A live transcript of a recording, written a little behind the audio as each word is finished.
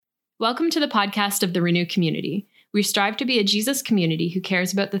Welcome to the podcast of the Renew community. We strive to be a Jesus community who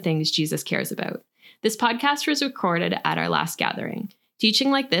cares about the things Jesus cares about. This podcast was recorded at our last gathering. Teaching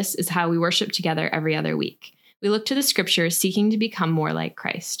like this is how we worship together every other week. We look to the scriptures seeking to become more like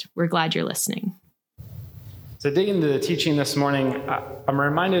Christ. We're glad you're listening. So digging into the teaching this morning, I'm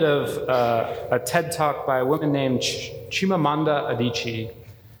reminded of a TED Talk by a woman named Chimamanda Adichie,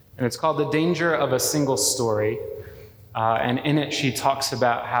 and it's called The Danger of a Single Story. And in it, she talks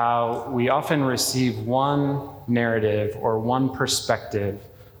about how we often receive one narrative or one perspective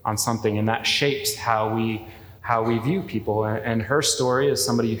on something, and that shapes how we view people. And her story is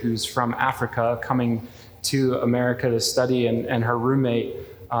somebody who's from Africa coming to America to study, and her roommate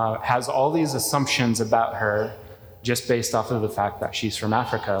has all these assumptions about her just based off of the fact that she's from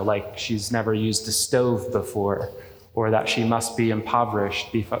Africa, like she's never used a stove before, or that she must be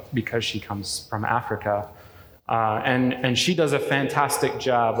impoverished because she comes from Africa. And she does a fantastic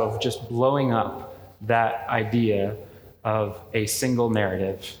job of just blowing up that idea of a single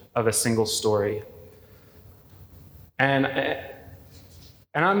narrative, of a single story. And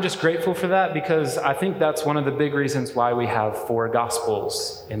I'm just grateful for that, because I think that's one of the big reasons why we have 4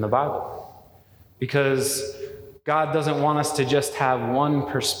 Gospels in the Bible. Because God doesn't want us to just have one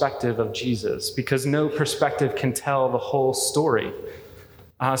perspective of Jesus, because no perspective can tell the whole story.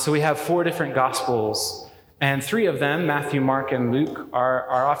 So we have 4 different Gospels, and 3 of them, Matthew, Mark, and Luke,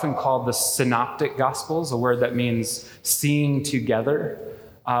 are often called the synoptic Gospels, a word that means seeing together.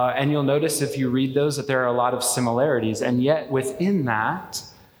 And you'll notice if you read those that there are a lot of similarities, and yet within that,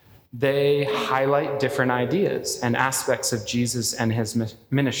 they highlight different ideas and aspects of Jesus and his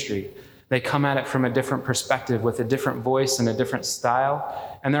ministry. They come at it from a different perspective with a different voice and a different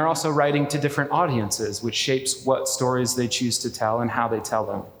style, and they're also writing to different audiences, which shapes what stories they choose to tell and how they tell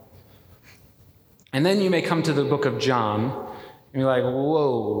them. And then you may come to the book of John, and you're like,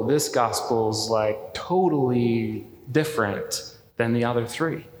 whoa, this gospel's like totally different than the other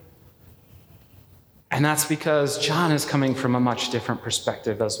 3. And that's because John is coming from a much different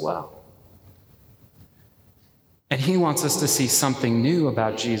perspective as well. And he wants us to see something new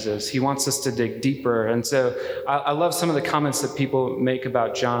about Jesus. He wants us to dig deeper. And so I love some of the comments that people make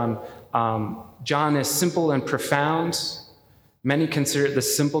about John. John is simple and profound. Many consider it the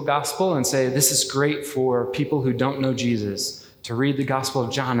simple gospel and say, this is great for people who don't know Jesus to read the Gospel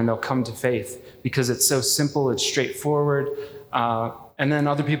of John and they'll come to faith because it's so simple, it's straightforward. And then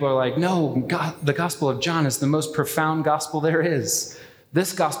other people are like, no, the Gospel of John is the most profound gospel there is.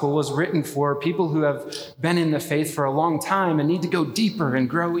 This gospel was written for people who have been in the faith for a long time and need to go deeper and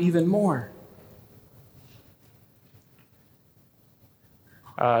grow even more.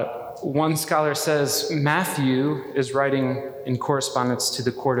 One scholar says Matthew is writing in correspondence to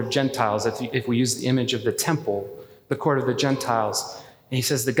the court of Gentiles, if we use the image of the temple, the court of the Gentiles. And he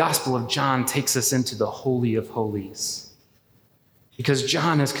says the Gospel of John takes us into the Holy of Holies, because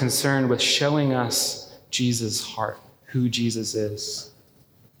John is concerned with showing us Jesus' heart, who Jesus is.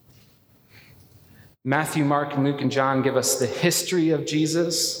 Matthew, Mark, and Luke, and John give us the history of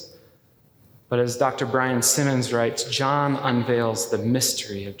Jesus, but as Dr. Brian Simmons writes, John unveils the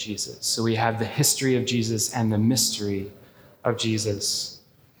mystery of Jesus. So we have the history of Jesus and the mystery of Jesus.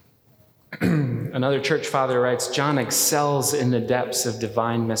 Another church father writes, John excels in the depths of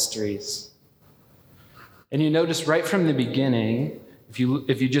divine mysteries. And you notice right from the beginning, if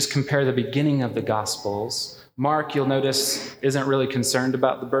you just compare the beginning of the Gospels, Mark, you'll notice, isn't really concerned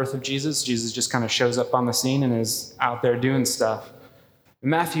about the birth of Jesus. Jesus just kind of shows up on the scene and is out there doing stuff.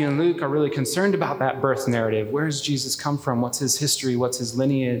 Matthew and Luke are really concerned about that birth narrative. Where does Jesus come from? What's his history? What's his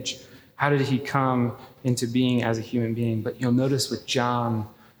lineage? How did he come into being as a human being? But you'll notice with John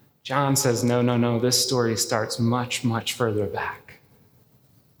says, no, this story starts much, much further back.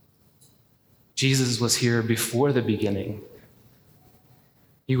 Jesus was here before the beginning.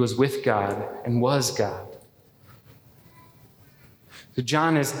 He was with God and was God. So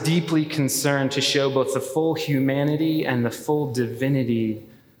John is deeply concerned to show both the full humanity and the full divinity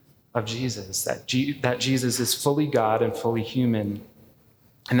of Jesus, that Jesus is fully God and fully human,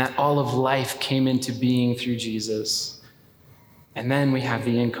 and that all of life came into being through Jesus. And then we have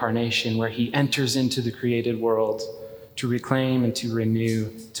the incarnation, where he enters into the created world to reclaim and to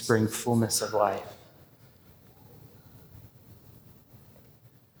renew, to bring fullness of life.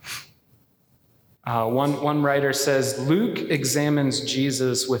 One writer says, Luke examines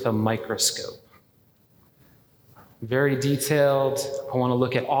Jesus with a microscope. Very detailed. I want to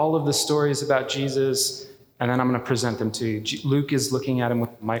look at all of the stories about Jesus, and then I'm going to present them to you. Luke is looking at him with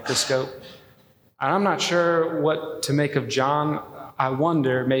a microscope. And I'm not sure what to make of John. I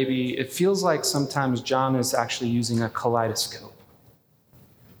wonder, maybe it feels like sometimes John is actually using a kaleidoscope.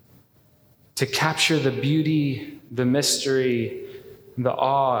 to capture the beauty, the mystery, the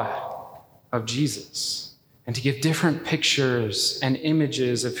awe of Jesus, and to give different pictures and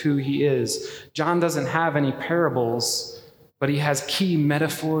images of who he is. John doesn't have any parables, but he has key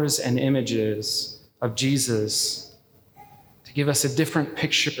metaphors and images of Jesus to give us a different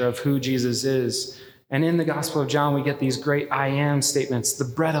picture of who Jesus is. And in the Gospel of John, we get these great I am statements: the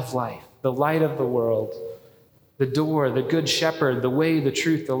bread of life, the light of the world, the door, the good shepherd, the way, the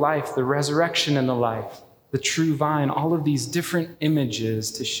truth, the life, the resurrection and the life, the true vine, all of these different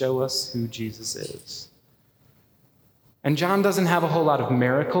images to show us who Jesus is. And John doesn't have a whole lot of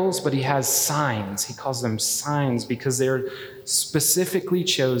miracles, but he has signs. He calls them signs because they're specifically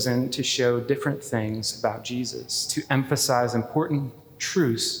chosen to show different things about Jesus, to emphasize important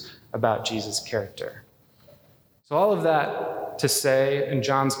truths about Jesus' character. So all of that to say, in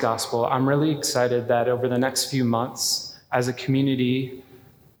John's gospel, I'm really excited that over the next few months, as a community,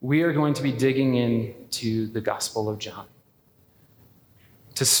 we are going to be digging into the Gospel of John,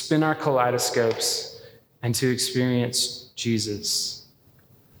 to spin our kaleidoscopes and to experience Jesus,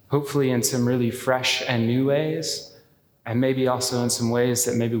 hopefully in some really fresh and new ways, and maybe also in some ways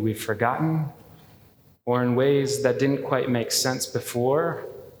that maybe we've forgotten, or in ways that didn't quite make sense before,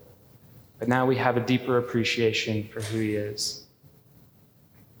 but now we have a deeper appreciation for who he is.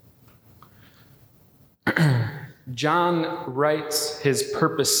 John writes his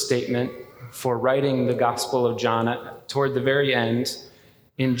purpose statement for writing the Gospel of John toward the very end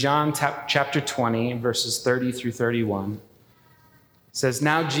in John chapter 20, verses 30 through 31. It says,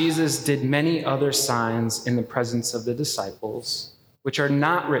 "Now Jesus did many other signs in the presence of the disciples, which are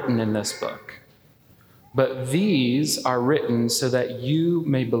not written in this book. But these are written so that you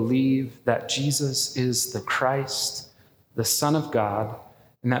may believe that Jesus is the Christ, the Son of God,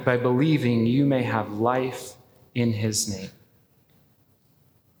 and that by believing you may have life in his name."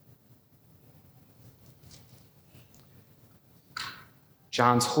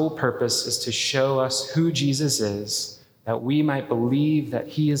 John's whole purpose is to show us who Jesus is, that we might believe that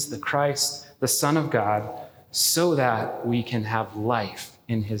he is the Christ, the Son of God, so that we can have life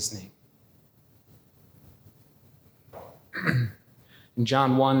in his name. In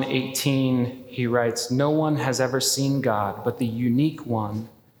John 1:18, he writes, "No one has ever seen God, but the unique one,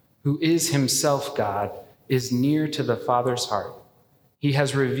 who is himself God, is near to the Father's heart. He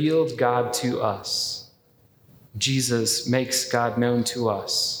has revealed God to us." Jesus makes God known to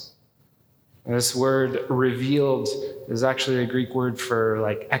us. And this word revealed is actually a Greek word for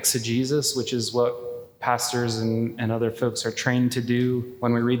like exegesis, which is what pastors and other folks are trained to do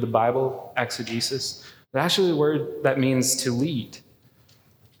when we read the Bible, exegesis. But actually a word that means to lead.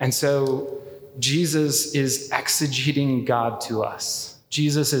 And so Jesus is exegeting God to us.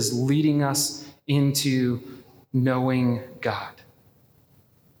 Jesus is leading us into knowing God.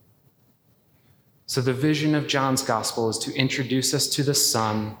 So the vision of John's gospel is to introduce us to the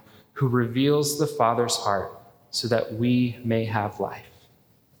Son who reveals the Father's heart so that we may have life.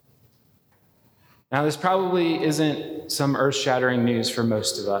 Now, this probably isn't some earth-shattering news for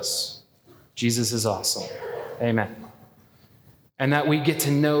most of us. Jesus is awesome. Amen. And that we get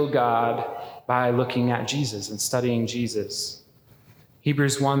to know God by looking at Jesus and studying Jesus.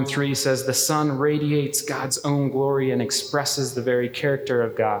 Hebrews 1:3 says, "The Son radiates God's own glory and expresses the very character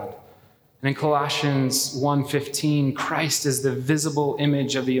of God." And in Colossians 1:15, Christ is the visible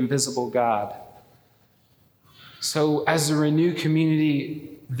image of the invisible God. So as a Renew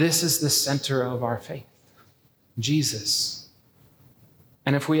community, this is the center of our faith, Jesus.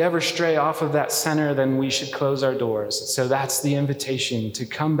 And if we ever stray off of that center, then we should close our doors. So that's the invitation to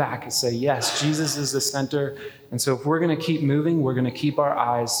come back and say, yes, Jesus is the center. And so if we're going to keep moving, we're going to keep our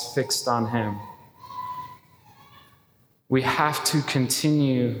eyes fixed on him. We have to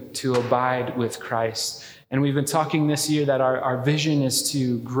continue to abide with Christ. And we've been talking this year that our vision is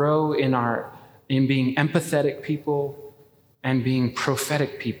to grow in being empathetic people and being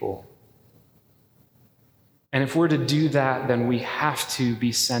prophetic people. And if we're to do that, then we have to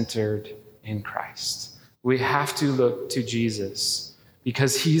be centered in Christ. We have to look to Jesus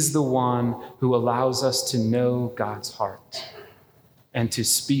because he's the one who allows us to know God's heart and to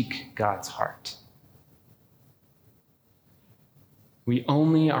speak God's heart. We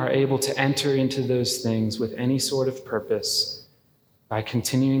only are able to enter into those things with any sort of purpose by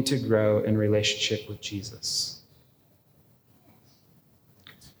continuing to grow in relationship with Jesus.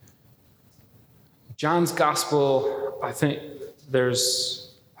 John's gospel, I think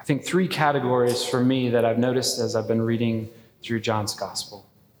there's three categories for me that I've noticed as I've been reading through John's gospel.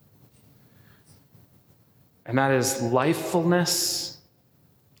 And that is lifefulness,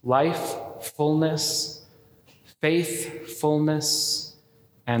 faithfulness,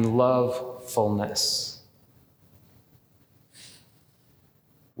 and lovefulness.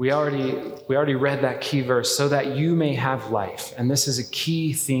 We already read that key verse, so that you may have life. And this is a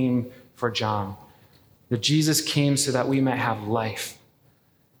key theme for John, that Jesus came so that we might have life.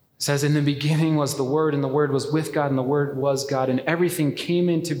 It says, in the beginning was the Word, and the Word was with God, and the Word was God, and everything came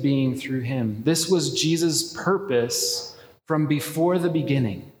into being through him. This was Jesus' purpose from before the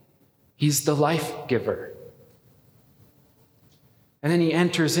beginning. He's the life giver. And then he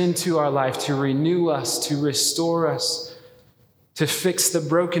enters into our life to renew us, to restore us, to fix the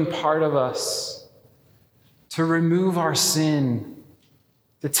broken part of us, to remove our sin,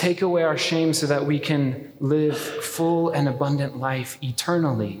 to take away our shame so that we can live full and abundant life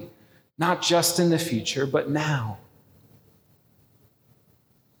eternally, not just in the future, but now.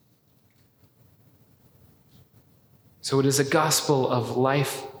 So it is a gospel of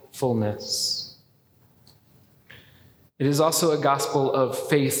lifefulness. It is also a gospel of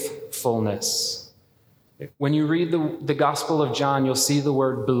faithfulness. When you read the Gospel of John, you'll see the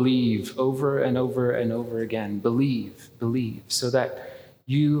word believe over and over and over again. Believe, so that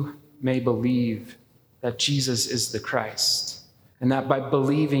you may believe that Jesus is the Christ, and that by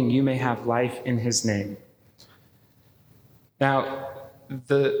believing you may have life in his name. Now,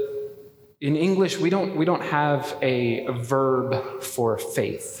 in English, we don't have a verb for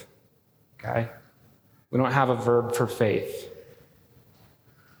faith, okay? We don't have a verb for faith.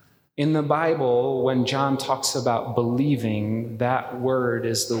 In the Bible, when John talks about believing, that word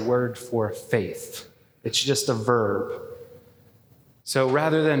is the word for faith. It's just a verb. So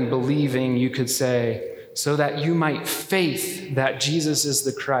rather than believing, you could say, so that you might faith that Jesus is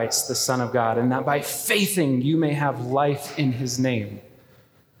the Christ, the Son of God, and that by faithing you may have life in his name.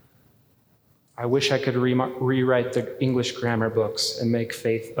 I wish I could rewrite the English grammar books and make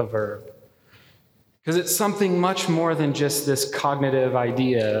faith a verb. Because it's something much more than just this cognitive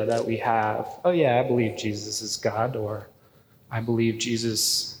idea that we have. Oh yeah, I believe Jesus is God, or I believe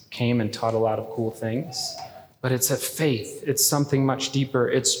Jesus came and taught a lot of cool things. But it's a faith. It's something much deeper.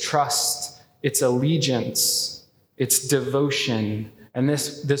 It's trust. It's allegiance. It's devotion. And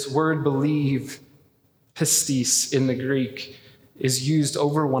this word believe, pistis in the Greek, is used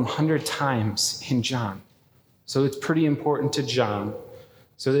over 100 times in John. So it's pretty important to John.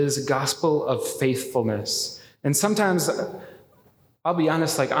 So it is a gospel of faithfulness. And sometimes, I'll be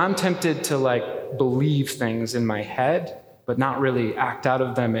honest, I'm tempted to believe things in my head, but not really act out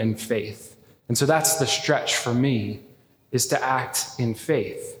of them in faith. And so that's the stretch for me, is to act in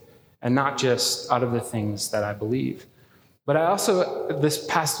faith and not just out of the things that I believe. But I also, this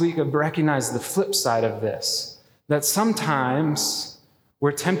past week, have recognized the flip side of this, that sometimes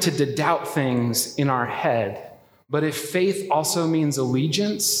we're tempted to doubt things in our head. But if faith also means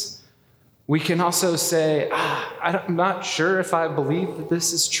allegiance, we can also say, I'm not sure if I believe that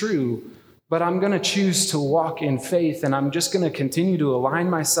this is true, but I'm going to choose to walk in faith, and I'm just going to continue to align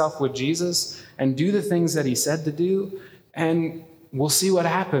myself with Jesus and do the things that he said to do, and we'll see what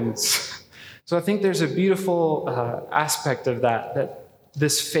happens. So I think there's a beautiful aspect of that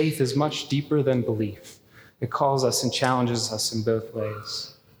this faith is much deeper than belief. It calls us and challenges us in both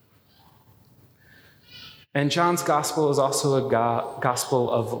ways. And John's gospel is also a gospel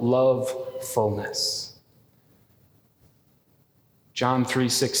of lovefulness. John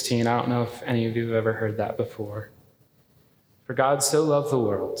 3:16, I don't know if any of you have ever heard that before. For God so loved the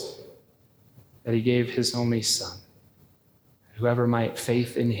world that he gave his only Son. Whoever might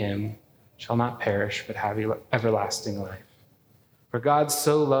faith in him shall not perish, but have everlasting life. For God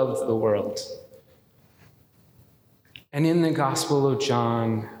so loved the world. And in the Gospel of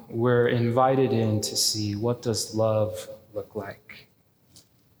John, we're invited in to see, what does love look like?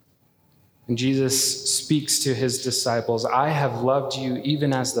 And Jesus speaks to his disciples, I have loved you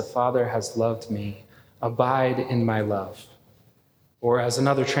even as the Father has loved me. Abide in my love. Or as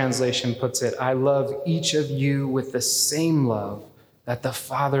another translation puts it, I love each of you with the same love that the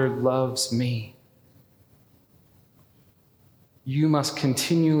Father loves me. You must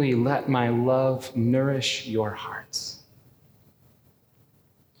continually let my love nourish your hearts.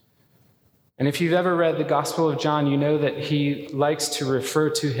 And if you've ever read the Gospel of John, you know that he likes to refer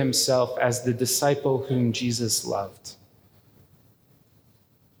to himself as the disciple whom Jesus loved.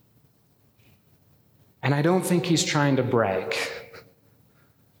 And I don't think he's trying to brag.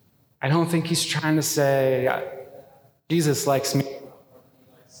 I don't think he's trying to say, Jesus likes me,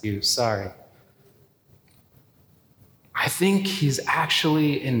 you, sorry. I think he's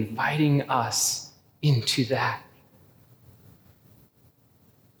actually inviting us into that.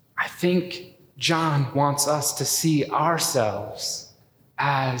 I think John wants us to see ourselves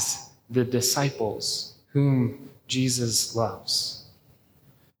as the disciples whom Jesus loves.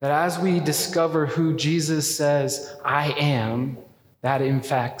 That as we discover who Jesus says I am, that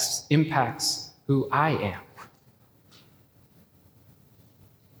impacts who I am.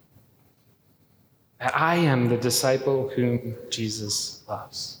 That I am the disciple whom Jesus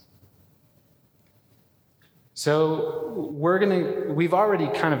loves. So we've already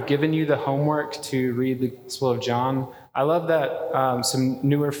kind of given you the homework to read the Gospel of John. I love that some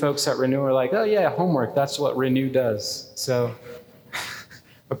newer folks at Renew are like, oh yeah, homework, that's what Renew does. So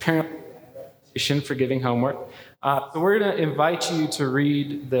apparently, for giving homework. So we're going to invite you to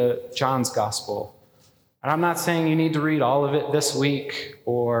read John's Gospel. And I'm not saying you need to read all of it this week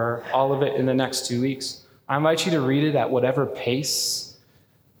or all of it in the next 2 weeks. I invite you to read it at whatever pace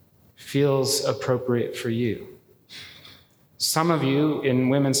feels appropriate for you. Some of you in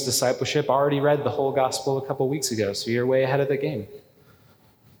women's discipleship already read the whole gospel a couple weeks ago, so you're way ahead of the game.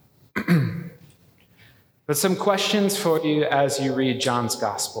 But some questions for you as you read John's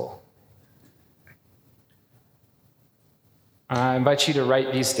gospel. I invite you to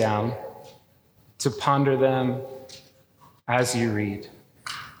write these down, to ponder them as you read.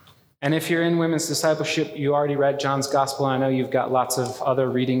 And if you're in women's discipleship, you already read John's gospel. I know you've got lots of other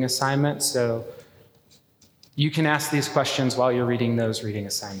reading assignments, so you can ask these questions while you're reading those reading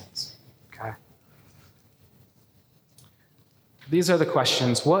assignments. Okay? These are the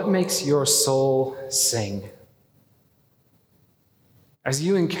questions. What makes your soul sing? As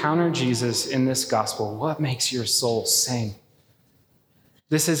you encounter Jesus in this gospel, what makes your soul sing?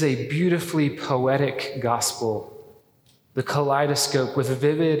 This is a beautifully poetic gospel, the Kaleidoscope with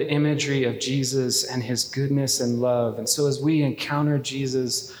vivid imagery of Jesus and his goodness and love. And so as we encounter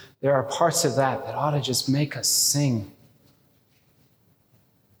Jesus, there are parts of that ought to just make us sing.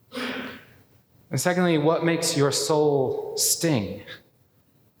 And secondly, what makes your soul sting?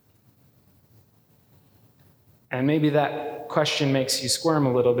 And maybe that question makes you squirm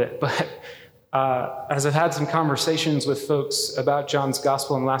a little bit, but as I've had some conversations with folks about John's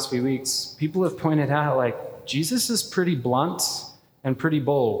gospel in the last few weeks, people have pointed out, like, Jesus is pretty blunt and pretty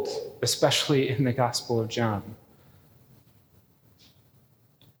bold, especially in the Gospel of John.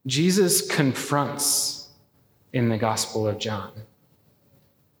 Jesus confronts in the Gospel of John.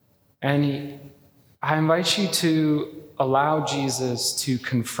 And I invite you to allow Jesus to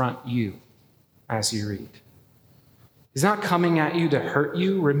confront you as you read. He's not coming at you to hurt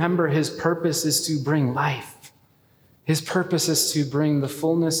you. Remember, his purpose is to bring life. His purpose is to bring the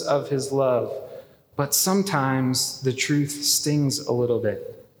fullness of his love. But sometimes the truth stings a little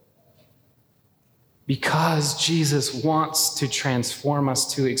bit. Because Jesus wants to transform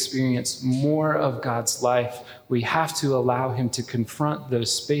us to experience more of God's life, we have to allow him to confront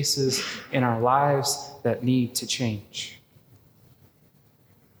those spaces in our lives that need to change.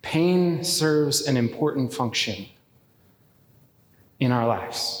 Pain serves an important function in our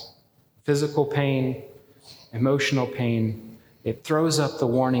lives. Physical pain, emotional pain. It throws up the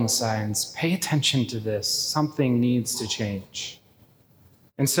warning signs. Pay attention to this. Something needs to change.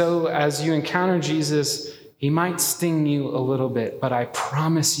 And so as you encounter Jesus, he might sting you a little bit, but I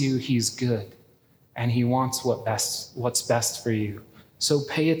promise you he's good and he wants what's best for you. So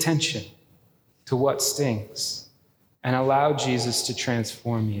pay attention to what stings and allow Jesus to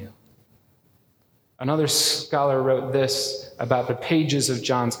transform you. Another scholar wrote this about the pages of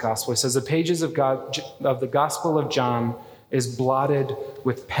John's gospel. He says, the pages of the Gospel of John is blotted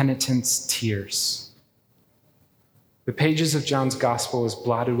with penitent's tears. The pages of John's gospel is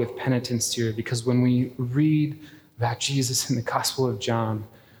blotted with penitent's tears because when we read about Jesus in the Gospel of John,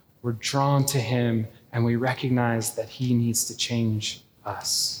 we're drawn to him and we recognize that he needs to change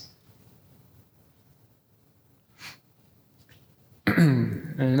us.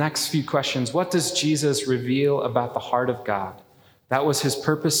 In the next few questions, what does Jesus reveal about the heart of God? That was his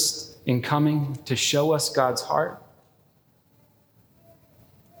purpose in coming, to show us God's heart.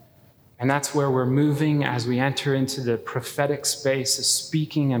 And that's where we're moving as we enter into the prophetic space of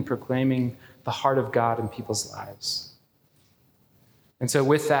speaking and proclaiming the heart of God in people's lives. And so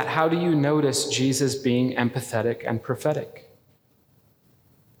with that, how do you notice Jesus being empathetic and prophetic?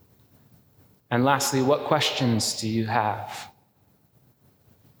 And lastly, what questions do you have?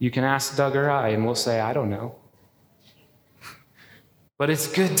 You can ask Doug or I, and we'll say, I don't know. But it's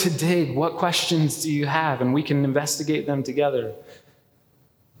good to dig. What questions do you have? And we can investigate them together.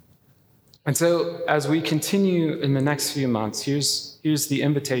 And so as we continue in the next few months, here's the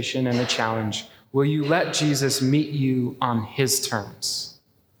invitation and the challenge. Will you let Jesus meet you on his terms?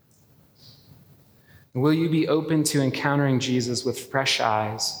 Will you be open to encountering Jesus with fresh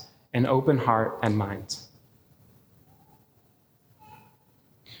eyes, an open heart and mind?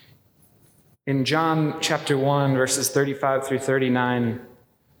 In John chapter 1, verses 35 through 39,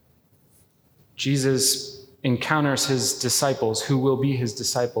 Jesus encounters his disciples, who will be his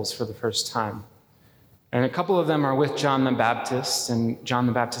disciples for the first time. And a couple of them are with John the Baptist, and John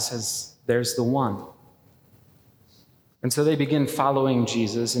the Baptist says, "There's the one." And so they begin following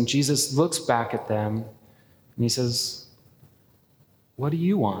Jesus, and Jesus looks back at them, and he says, "What do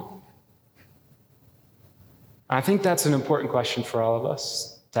you want?" I think that's an important question for all of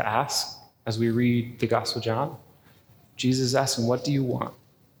us to ask as we read the Gospel of John. Jesus asks them, "What do you want?"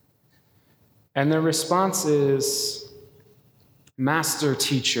 And their response is, "Master,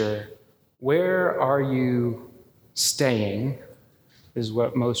 teacher, where are you staying?" is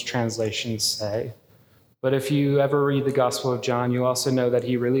what most translations say. But if you ever read the Gospel of John, you also know that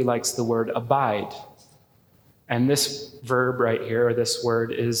he really likes the word abide. And this verb right here, or this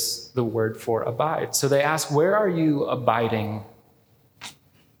word, is the word for abide. So they ask, "Where are you abiding?"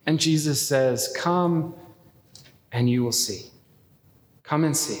 And Jesus says, "Come and you will see." Come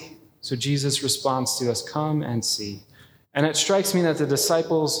and see. So Jesus responds to us, "Come and see." And it strikes me that the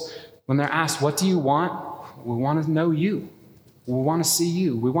disciples, when they're asked, "What do you want?" We want to know you. We want to see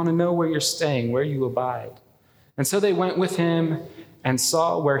you. We want to know where you're staying, where you abide. And so they went with him and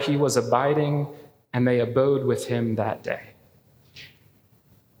saw where he was abiding, and they abode with him that day.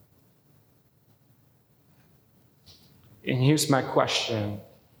 And here's my question.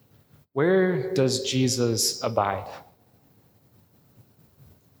 Where does Jesus abide?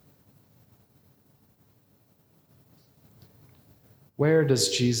 Where does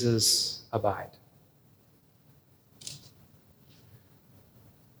Jesus abide?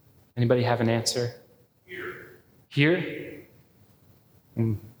 Anybody have an answer? Here?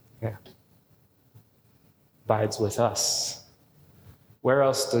 Yeah. Abides with us. Where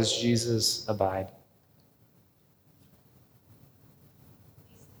else does Jesus abide?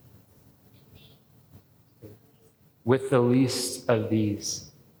 With the least of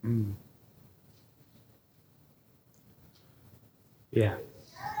these. Yeah.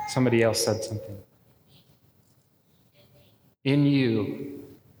 Somebody else said something. In you.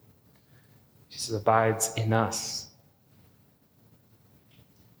 Jesus abides in us.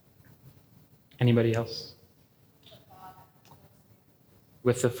 Anybody else?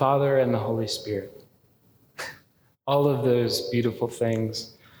 With the Father and the Holy Spirit. All of those beautiful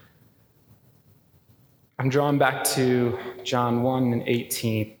things. I'm drawn back to John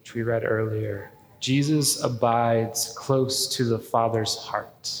 1:18, which we read earlier. Jesus abides close to the Father's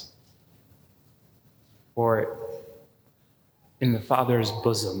heart, or in the Father's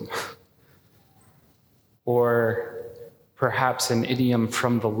bosom, or perhaps an idiom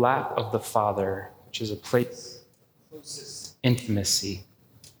from the lap of the Father, which is a place of closest intimacy.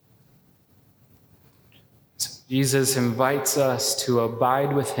 So Jesus invites us to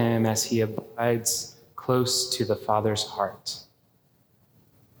abide with him as he abides close to the Father's heart.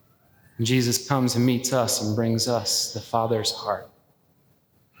 And Jesus comes and meets us and brings us the Father's heart.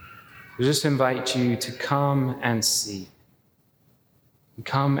 I just invite you to come and see.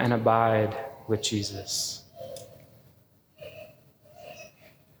 Come and abide with Jesus.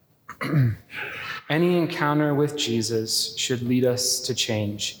 Any encounter with Jesus should lead us to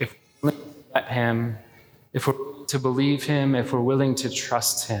change. If we're willing to let him, if we're willing to believe him, if we're willing to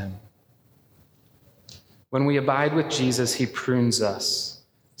trust him. When we abide with Jesus, he prunes us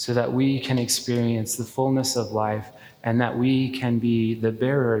so that we can experience the fullness of life and that we can be the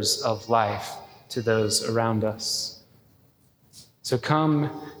bearers of life to those around us. So come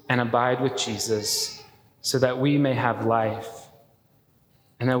and abide with Jesus so that we may have life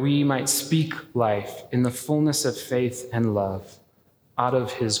and that we might speak life in the fullness of faith and love out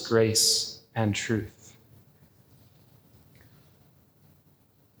of his grace and truth.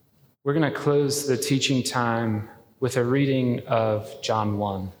 We're going to close the teaching time with a reading of John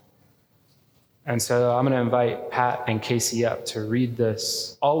 1. And so I'm going to invite Pat and Casey up to read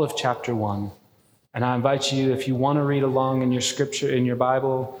this, all of chapter 1. And I invite you, if you want to read along in your scripture, in your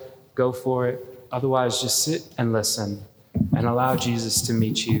Bible, go for it. Otherwise, just sit and listen and allow Jesus to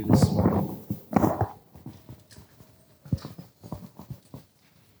meet you this morning.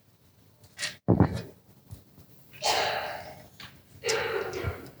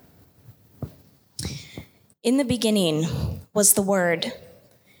 In the beginning was the Word,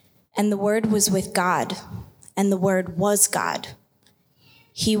 and the Word was with God, and the Word was God.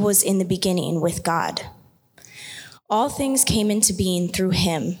 He was in the beginning with God. All things came into being through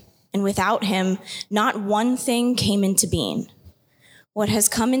him, and without him, not one thing came into being. What has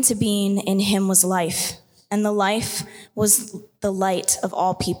come into being in him was life, and the life was the light of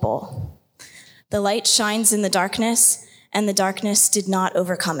all people. The light shines in the darkness, and the darkness did not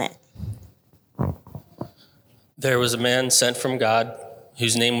overcome it. There was a man sent from God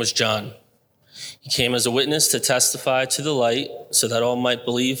whose name was John. He came as a witness to testify to the light so that all might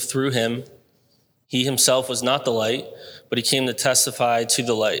believe through him. He himself was not the light, but he came to testify to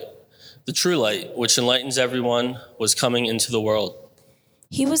the light. The true light, which enlightens everyone, was coming into the world.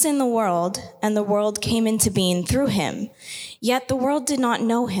 He was in the world, and the world came into being through him. Yet the world did not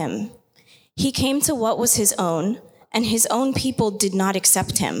know him. He came to what was his own, and his own people did not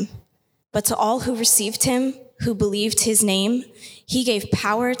accept him. But to all who received him, who believed his name, he gave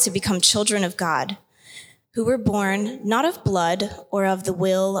power to become children of God, who were born not of blood or of the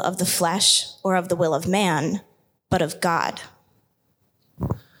will of the flesh or of the will of man, but of God.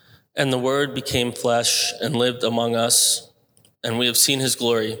 And the Word became flesh and lived among us, and we have seen his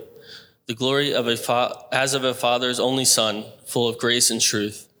glory, the glory of as of a father's only son, full of grace and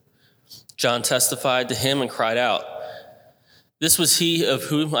truth. John testified to him and cried out, "This was he of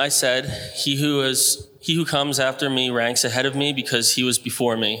whom I said, he who comes after me ranks ahead of me because he was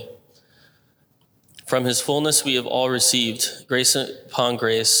before me." From his fullness we have all received grace upon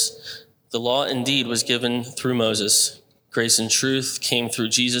grace. The law indeed was given through Moses. Grace and truth came through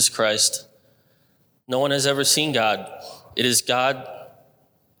Jesus Christ. No one has ever seen God. It is God,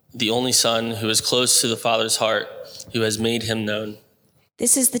 the only Son, who is close to the Father's heart, who has made him known.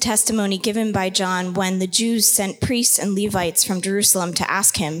 This is the testimony given by John when the Jews sent priests and Levites from Jerusalem to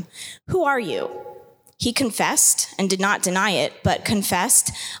ask him, "Who are you?" He confessed and did not deny it, but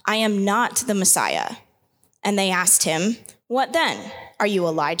confessed, "I am not the Messiah." And they asked him, "What then? Are you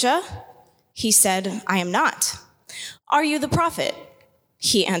Elijah?" He said, "I am not." "Are you the prophet?"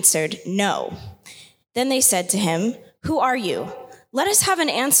 He answered, "No." Then they said to him, "Who are you? Let us have an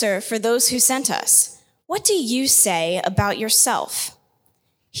answer for those who sent us. What do you say about yourself?"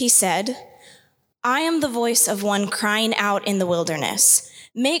 He said, "I am the voice of one crying out in the wilderness,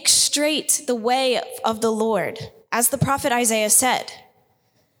 'Make straight the way of the Lord,' as the prophet Isaiah said."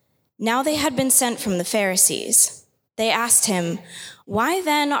 Now they had been sent from the Pharisees. They asked him, "Why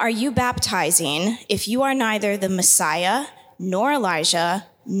then are you baptizing if you are neither the Messiah, nor Elijah,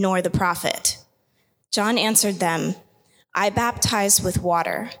 nor the prophet?" John answered them, "I baptize with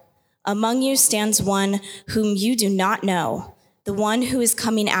water. Among you stands one whom you do not know, the one who is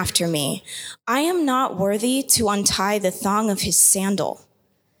coming after me. I am not worthy to untie the thong of his sandal."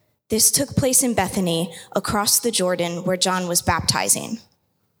 This took place in Bethany, across the Jordan, where John was baptizing.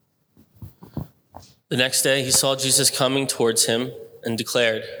 The next day he saw Jesus coming towards him and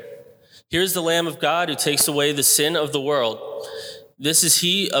declared, "Here is the Lamb of God who takes away the sin of the world. This is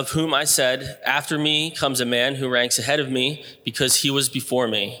he of whom I said, 'After me comes a man who ranks ahead of me because he was before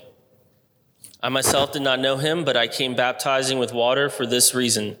me.' I myself did not know him, but I came baptizing with water for this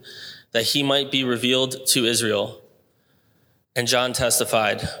reason, that he might be revealed to Israel." And John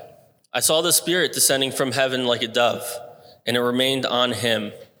testified, "I saw the Spirit descending from heaven like a dove, and it remained on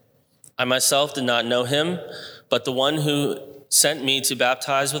him. I myself did not know him, but the one who sent me to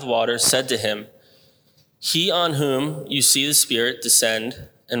baptize with water said to him, 'He on whom you see the Spirit descend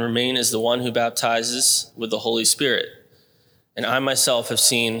and remain is the one who baptizes with the Holy Spirit.' And I myself have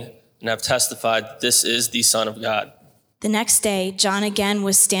seen and have testified that this is the Son of God." The next day, John again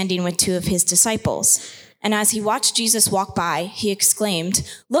was standing with two of his disciples. And as he watched Jesus walk by, he exclaimed,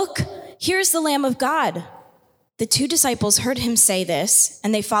 "Look, here is the Lamb of God." The two disciples heard him say this,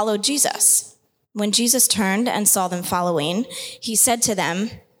 and they followed Jesus. When Jesus turned and saw them following, he said to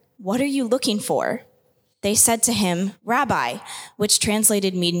them, "What are you looking for?" They said to him, "Rabbi," which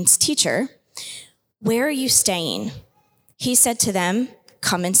translated means teacher, "where are you staying?" He said to them,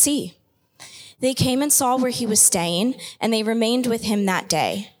 "Come and see." They came and saw where he was staying, and they remained with him that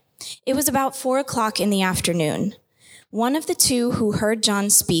day. It was about 4:00 in the afternoon. One of the two who heard John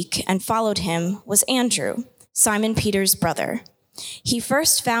speak and followed him was Andrew, Simon Peter's brother. He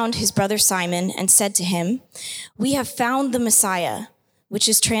first found his brother Simon and said to him, "We have found the Messiah," which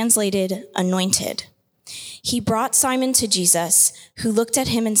is translated anointed. He brought Simon to Jesus, who looked at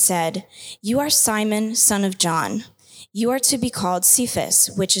him and said, "You are Simon, son of John. You are to be called Cephas,"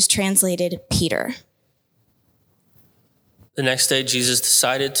 which is translated Peter. The next day Jesus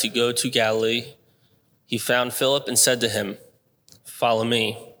decided to go to Galilee. He found Philip and said to him, "Follow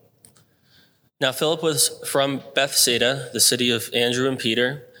me." Now Philip was from Bethsaida, the city of Andrew and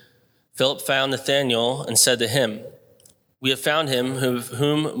Peter. Philip found Nathanael and said to him, "We have found him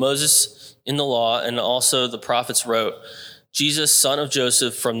whom Moses in the law and also the prophets wrote, Jesus, son of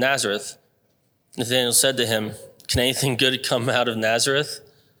Joseph from Nazareth." Nathanael said to him, "Can anything good come out of Nazareth?"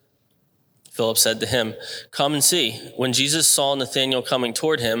 Philip said to him, "Come and see." When Jesus saw Nathanael coming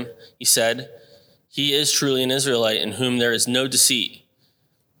toward him, he said, "He is truly an Israelite in whom there is no deceit."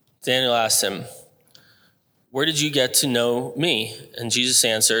 Nathanael asked him, "Where did you get to know me?" And Jesus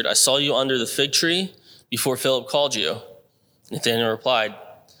answered, "I saw you under the fig tree before Philip called you." Nathanael replied,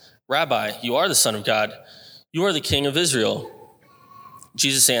 "Rabbi, you are the Son of God. You are the King of Israel."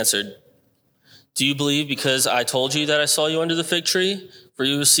 Jesus answered, "Do you believe because I told you that I saw you under the fig tree? For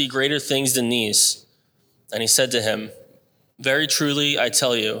you will see greater things than these." And he said to him, "Very truly, I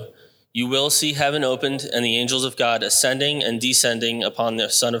tell you, you will see heaven opened and the angels of God ascending and descending upon the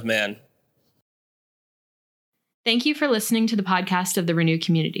Son of Man." Thank you for listening to the podcast of the Renew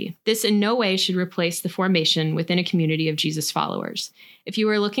community. This in no way should replace the formation within a community of Jesus followers. If you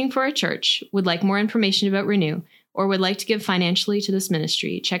are looking for a church, would like more information about Renew, or would like to give financially to this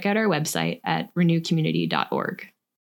ministry, check out our website at renewcommunity.org.